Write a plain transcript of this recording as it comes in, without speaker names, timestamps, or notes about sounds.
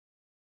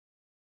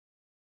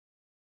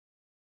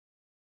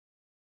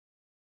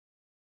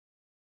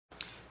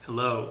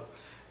Hello,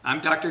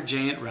 I'm Dr.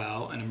 Jayant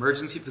Rao, an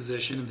emergency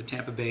physician in the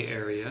Tampa Bay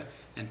area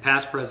and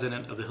past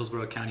president of the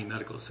Hillsborough County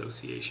Medical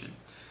Association.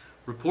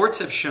 Reports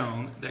have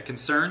shown that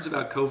concerns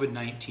about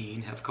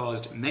COVID-19 have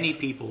caused many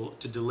people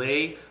to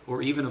delay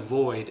or even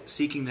avoid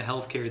seeking the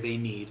health care they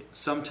need,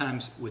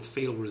 sometimes with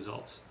fatal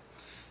results.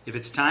 If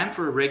it's time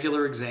for a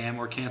regular exam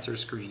or cancer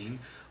screening,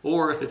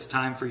 or if it's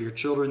time for your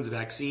children's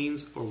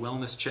vaccines or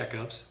wellness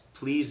checkups,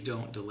 please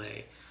don't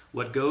delay.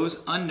 What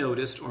goes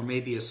unnoticed or may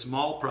be a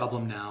small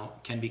problem now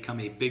can become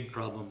a big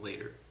problem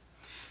later.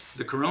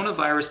 The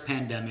coronavirus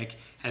pandemic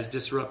has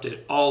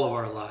disrupted all of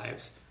our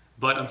lives,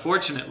 but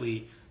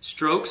unfortunately,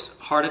 strokes,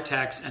 heart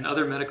attacks, and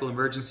other medical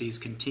emergencies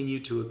continue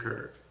to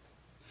occur.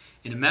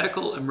 In a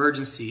medical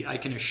emergency, I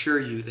can assure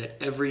you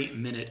that every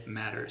minute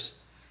matters.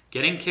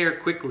 Getting care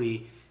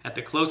quickly at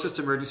the closest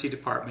emergency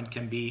department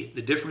can be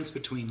the difference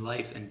between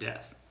life and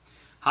death.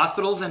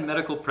 Hospitals and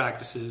medical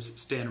practices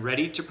stand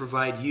ready to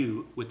provide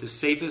you with the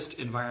safest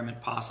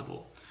environment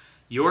possible.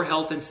 Your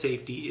health and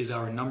safety is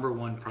our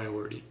 #1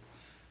 priority.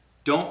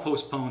 Don't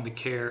postpone the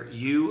care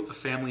you, a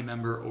family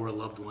member, or a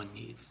loved one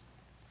needs.